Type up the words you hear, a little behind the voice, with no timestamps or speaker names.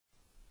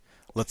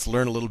let's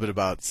learn a little bit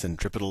about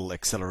centripetal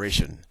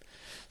acceleration.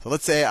 So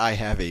let's say I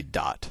have a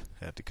dot.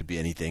 It could be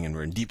anything, and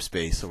we're in deep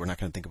space, so we're not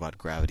going to think about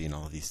gravity and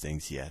all of these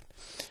things yet.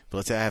 But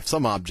let's say I have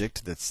some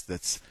object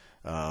that's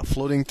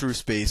floating through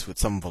space with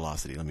some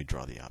velocity. Let me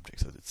draw the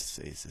object. So it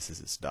says this is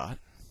its dot.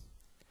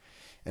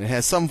 And it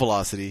has some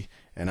velocity,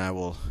 and I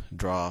will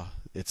draw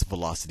its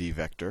velocity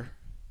vector.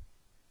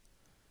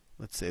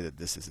 Let's say that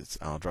this is its,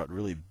 I'll draw it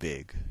really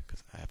big,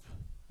 because I have,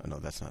 oh no,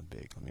 that's not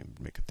big. Let me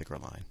make a thicker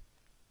line.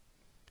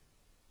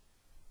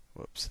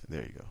 Whoops,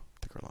 there you go,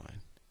 thicker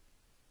line.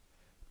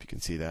 If you can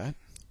see that.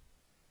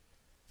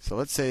 So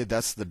let's say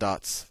that's the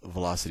dot's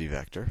velocity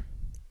vector.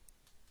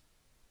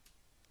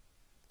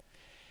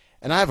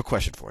 And I have a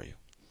question for you.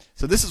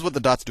 So this is what the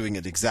dot's doing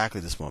at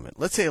exactly this moment.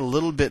 Let's say a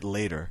little bit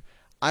later,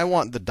 I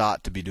want the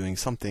dot to be doing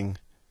something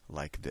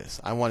like this.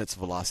 I want its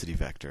velocity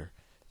vector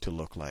to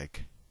look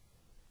like,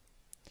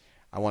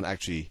 I want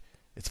actually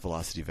its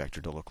velocity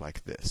vector to look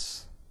like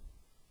this.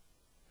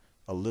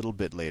 A little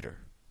bit later.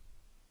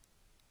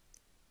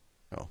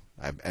 Oh,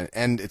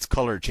 and its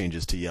color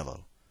changes to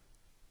yellow.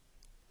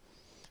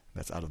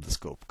 That's out of the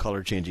scope.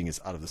 Color changing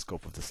is out of the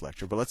scope of this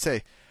lecture. But let's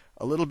say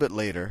a little bit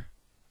later,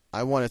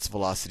 I want its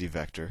velocity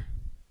vector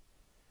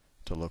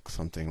to look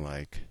something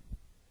like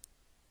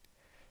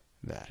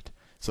that.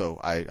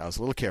 So I was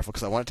a little careful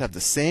because I want it to have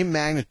the same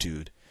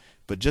magnitude,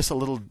 but just a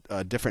little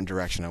different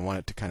direction. I want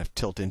it to kind of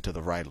tilt into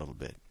the right a little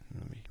bit.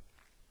 Let me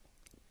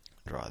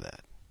draw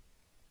that.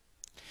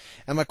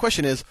 And my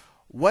question is,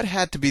 what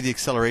had to be the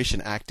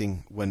acceleration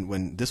acting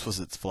when this was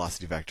its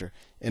velocity vector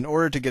in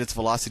order to get its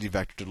velocity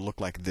vector to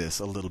look like this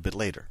a little bit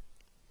later?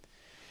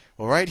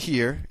 Well, right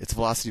here, its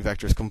velocity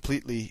vector is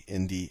completely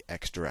in the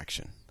x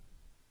direction,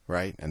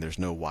 right? And there's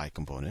no y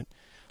component.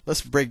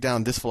 Let's break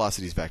down this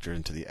velocity vector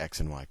into the x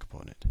and y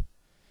component.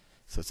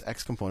 So its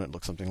x component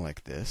looks something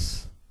like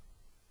this.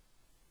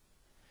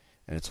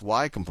 And its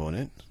y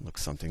component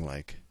looks something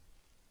like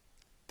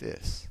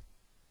this.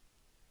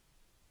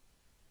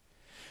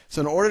 So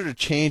in order to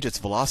change its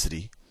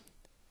velocity,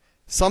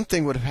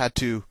 something would have had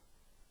to,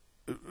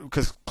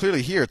 because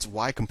clearly here its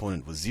y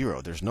component was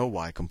 0. There's no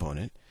y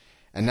component.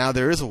 And now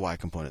there is a y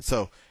component.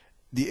 So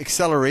the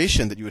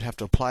acceleration that you would have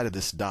to apply to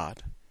this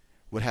dot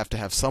would have to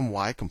have some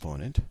y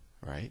component,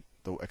 right?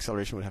 The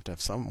acceleration would have to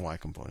have some y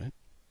component.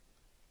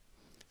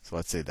 So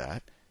let's say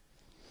that.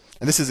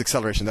 And this is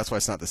acceleration. That's why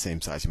it's not the same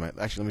size. You might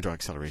actually, let me draw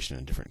acceleration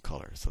in a different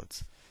color. So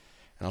it's,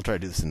 and I'll try to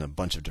do this in a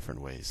bunch of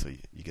different ways so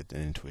you get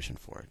an intuition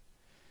for it.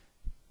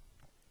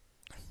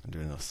 I'm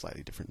doing a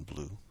slightly different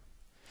blue.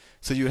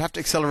 So you would have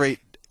to accelerate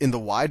in the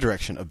y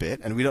direction a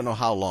bit, and we don't know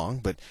how long,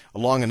 but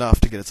long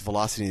enough to get its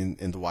velocity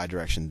in the y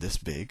direction this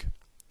big.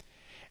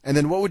 And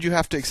then what would you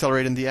have to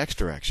accelerate in the x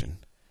direction?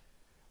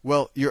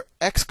 Well, your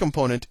x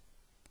component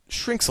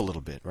shrinks a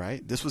little bit,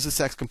 right? This was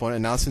its x component,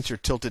 and now since you're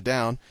tilted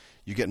down,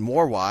 you get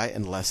more y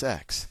and less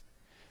x.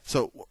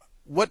 So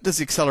what does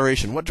the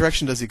acceleration, what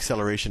direction does the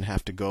acceleration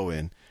have to go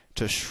in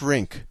to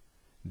shrink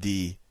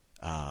the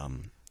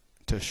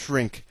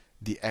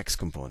x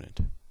component?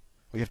 Well,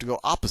 you have to go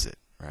opposite,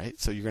 right?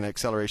 So you're going to,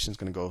 acceleration is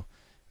going to go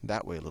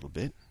that way a little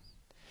bit.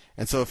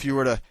 And so if you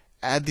were to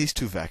add these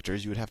two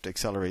vectors, you would have to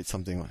accelerate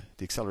something,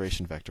 the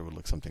acceleration vector would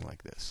look something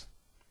like this.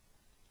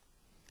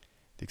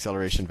 The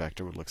acceleration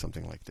vector would look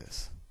something like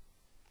this.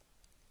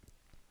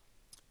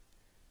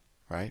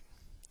 Right?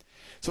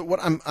 So what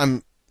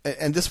and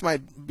this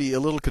might be a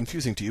little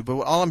confusing to you, but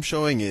all I'm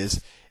showing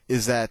is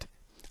that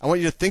I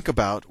want you to think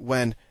about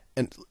when,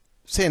 and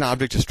say an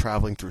object is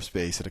traveling through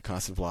space at a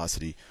constant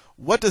velocity,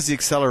 what does the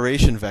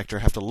acceleration vector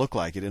have to look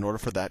like in order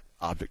for that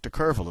object to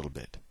curve a little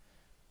bit?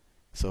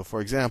 So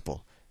for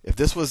example, if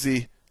this was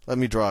the, let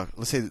me draw,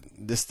 let's say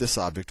this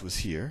object was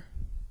here,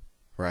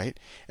 right?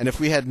 And if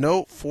we had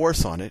no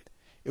force on it,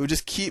 it would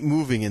just keep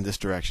moving in this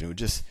direction. It would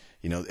just,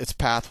 its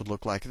path would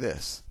look like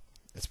this.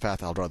 Its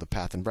path, I'll draw the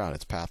path in brown.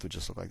 Its path would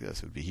just look like this.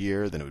 It would be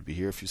here, then it would be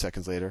here a few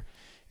seconds later.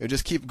 It would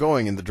just keep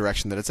going in the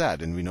direction that it's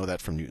at, and we know that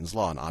from Newton's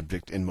law. An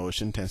object in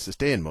motion tends to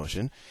stay in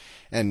motion,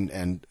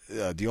 and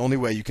the only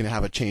way you can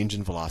have a change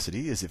in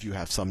velocity is if you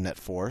have some net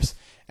force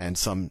and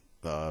some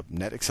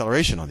net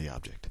acceleration on the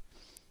object.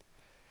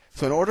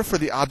 So in order for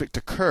the object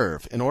to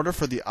curve, in order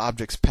for the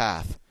object's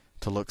path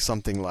to look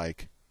something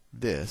like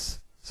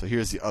this, so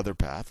here's the other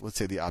path. Let's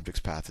say the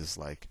object's path is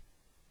like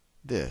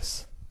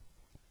this.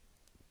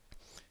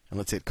 And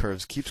let's say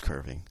it keeps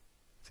curving.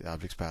 So the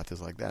object's path is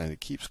like that, and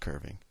it keeps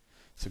curving.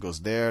 So it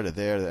goes there to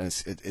there,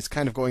 and it's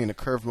kind of going in a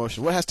curved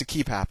motion. What has to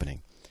keep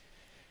happening?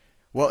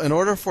 Well, in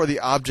order for the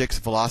object's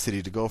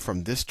velocity to go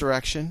from this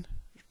direction,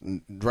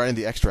 right in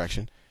the x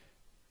direction,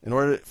 in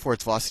order for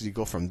its velocity to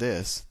go from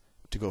this,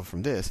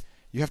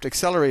 you have to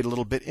accelerate a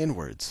little bit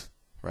inwards,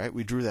 right?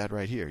 We drew that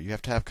right here. You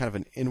have to have kind of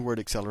an inward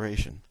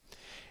acceleration.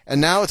 And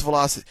now its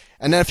velocity,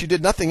 and then if you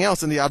did nothing else,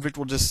 then the object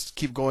will just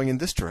keep going in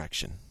this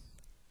direction.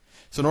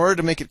 So in order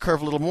to make it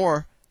curve a little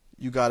more,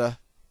 you got to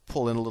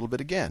pull in a little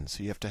bit again.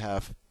 So you have to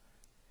have,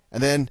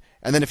 and then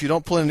if you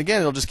don't pull in again,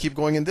 it'll just keep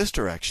going in this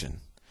direction.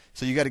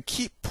 So you got to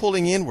keep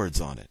pulling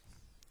inwards on it.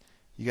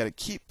 You got to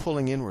keep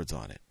pulling inwards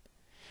on it.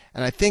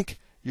 And I think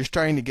you're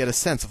starting to get a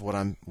sense of what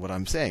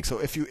I'm saying. So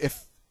if you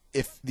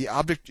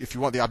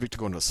want the object to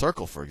go into a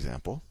circle, for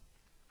example,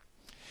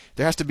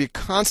 there has to be a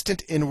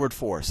constant inward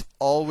force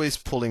always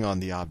pulling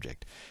on the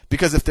object.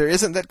 Because if there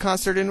isn't that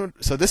constant inward,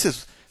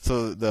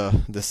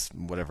 this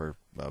whatever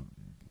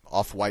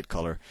off-white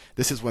color,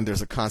 this is when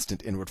there's a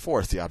constant inward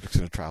force, the object's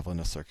going to travel in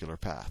a circular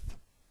path,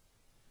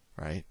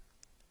 right?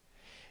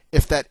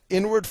 If that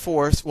inward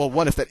force,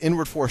 if that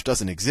inward force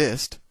doesn't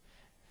exist,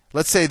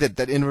 let's say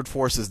that inward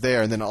force is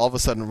there, and then all of a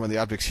sudden when the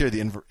object's here,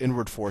 the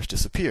inward force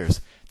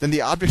disappears, then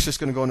the object's just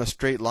going to go in a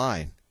straight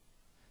line,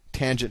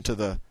 tangent to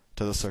the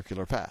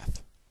circular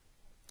path.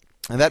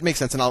 And that makes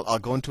sense, and I'll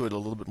go into it a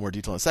little bit more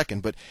detail in a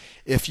second. But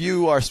if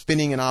you are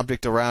spinning an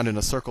object around in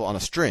a circle on a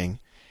string,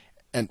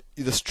 and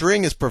the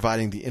string is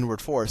providing the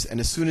inward force, and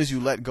as soon as you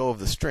let go of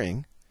the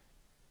string,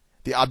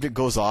 the object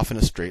goes off in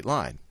a straight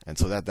line. And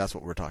so that's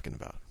what we're talking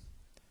about.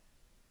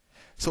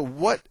 So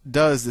what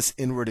does this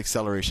inward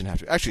acceleration have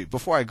to be? Actually,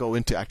 before I go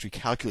into actually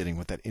calculating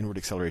what that inward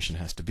acceleration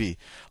has to be,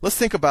 let's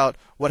think about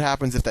what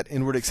happens if that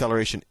inward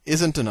acceleration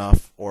isn't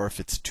enough or if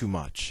it's too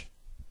much.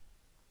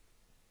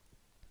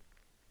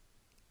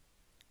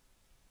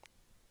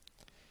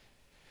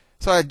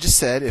 So I just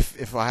said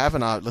if I have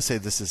let's say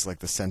this is like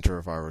the center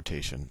of our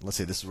rotation. Let's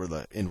say this is where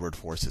the inward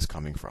force is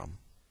coming from,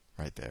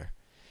 right there.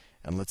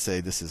 And let's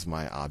say this is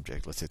my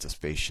object. Let's say it's a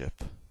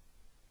spaceship.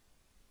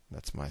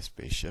 That's my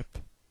spaceship.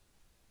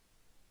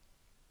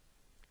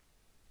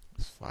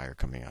 There's fire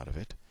coming out of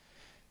it.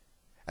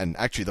 And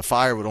actually, the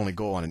fire would only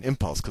go on an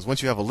impulse, because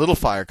once you have a little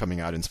fire coming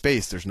out in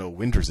space, there's no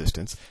wind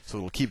resistance, so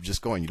it'll keep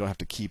just going. You don't have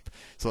to keep.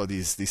 So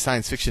these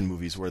science fiction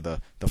movies where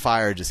the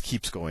fire just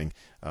keeps going,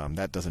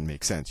 that doesn't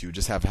make sense. You would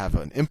just have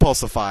an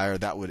impulse of fire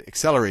that would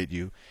accelerate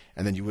you,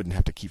 and then you wouldn't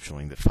have to keep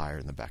showing that fire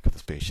in the back of the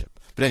spaceship.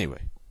 But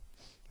anyway,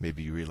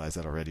 maybe you realize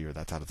that already, or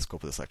that's out of the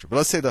scope of this lecture. But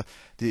let's say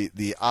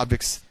the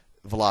object's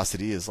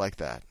velocity is like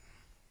that.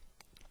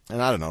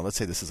 And I don't know, let's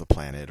say this is a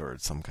planet or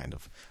some kind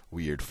of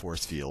weird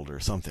force field or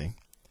something.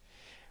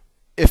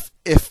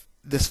 If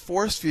this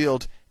force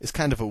field is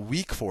kind of a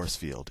weak force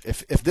field,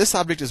 if this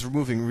object is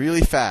moving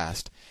really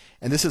fast,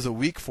 and this is a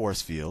weak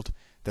force field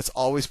that's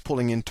always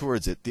pulling in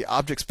towards it, the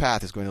object's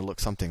path is going to look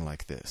something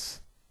like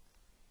this.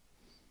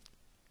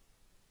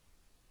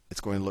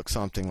 It's going to look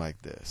something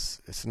like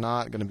this. It's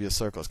not going to be a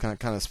circle. It's kind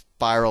of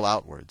spiral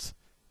outwards,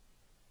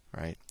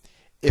 right?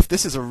 If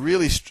this is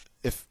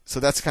so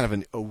that's kind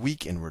of a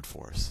weak inward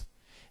force.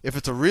 If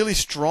it's a really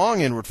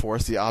strong inward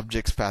force, the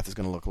object's path is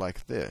going to look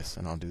like this,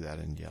 and I'll do that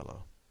in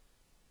yellow.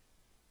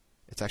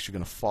 It's actually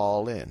going to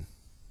fall in.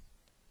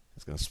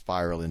 It's going to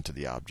spiral into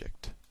the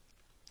object.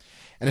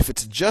 And if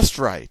it's just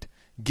right,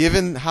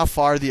 given how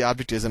far the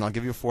object is, and I'll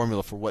give you a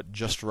formula for what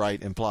just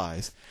right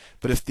implies,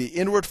 but if the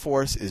inward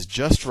force is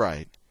just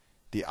right,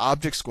 the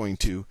object's going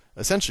to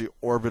essentially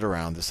orbit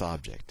around this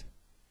object.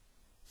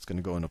 It's going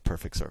to go in a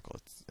perfect circle.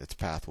 Its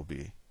path will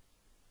be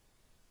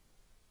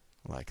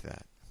like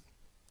that.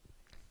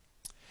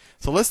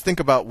 So let's think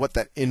about what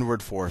that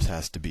inward force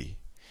has to be.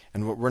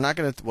 And we're not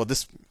going to,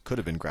 this could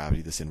have been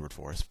gravity, this inward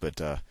force,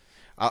 but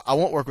I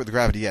won't work with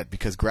gravity yet,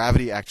 because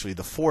gravity actually,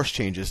 the force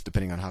changes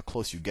depending on how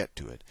close you get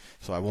to it.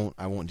 So I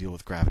won't deal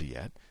with gravity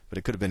yet, but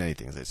it could have been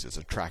anything. It's just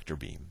a tractor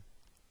beam.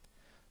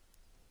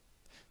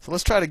 So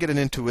let's try to get an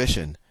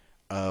intuition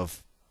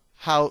of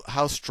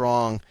how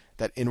strong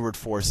that inward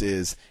force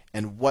is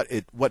and what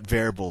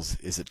variables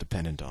is it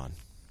dependent on.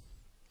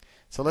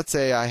 So let's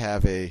say I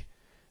have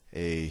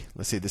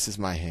let's say this is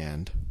my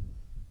hand,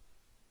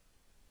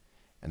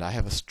 and I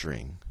have a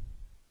string.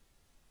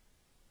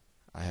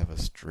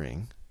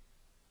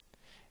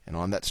 And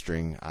on that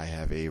string I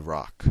have a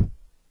rock.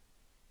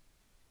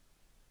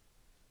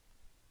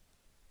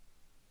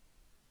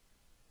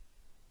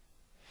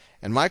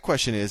 And my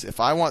question is, if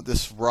I want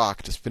this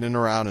rock to spin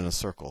around in a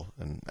circle,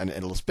 and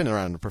it'll spin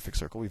around in a perfect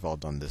circle, we've all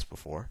done this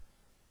before.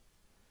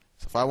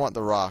 So if I want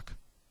the rock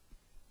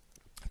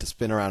to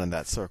spin around in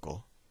that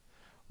circle,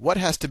 what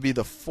has to be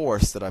the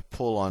force that I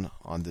pull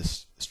on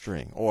this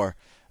string? Or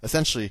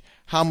essentially,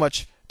 how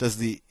much does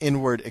the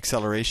inward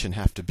acceleration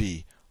have to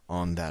be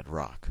on that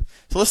rock?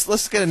 So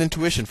let's get an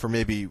intuition for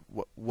maybe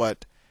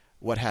what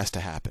has to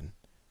happen.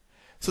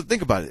 So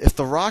think about it. If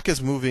the rock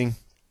is moving,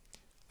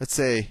 let's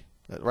say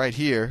right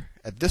here,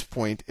 at this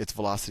point its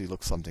velocity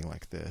looks something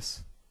like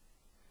this.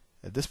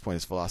 At this point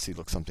its velocity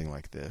looks something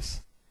like this.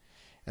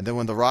 And then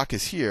when the rock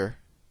is here,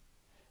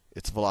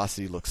 its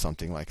velocity looks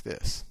something like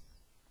this.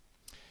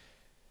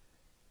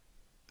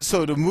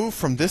 So to move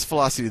from this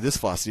velocity to this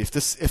velocity,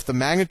 if the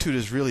magnitude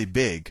is really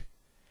big,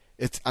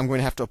 I'm going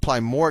to have to apply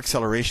more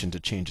acceleration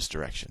to change its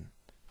direction.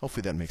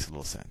 Hopefully that makes a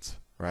little sense,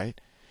 right?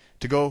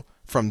 To go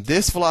from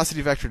this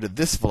velocity vector to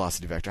this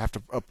velocity vector, I have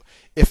to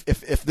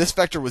if this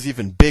vector was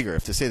even bigger,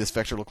 if to say this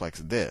vector looked like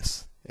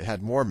this, it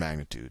had more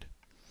magnitude,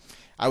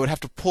 I would have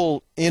to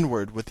pull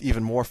inward with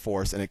even more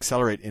force and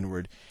accelerate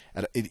inward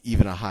at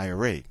even a higher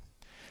rate.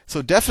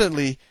 So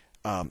definitely,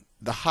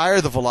 the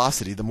higher the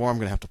velocity, the more I'm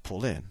going to have to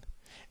pull in.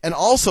 And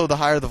also, the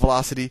higher the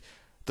velocity,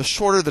 the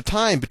shorter the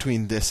time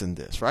between this and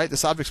this, right?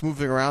 This object's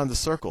moving around the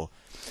circle.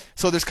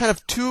 So there's kind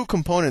of two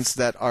components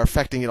that are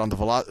affecting it on the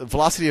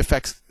velocity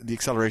affects the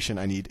acceleration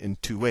I need in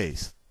two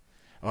ways.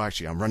 Oh,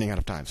 actually, I'm running out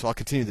of time, so I'll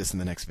continue this in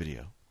the next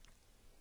video.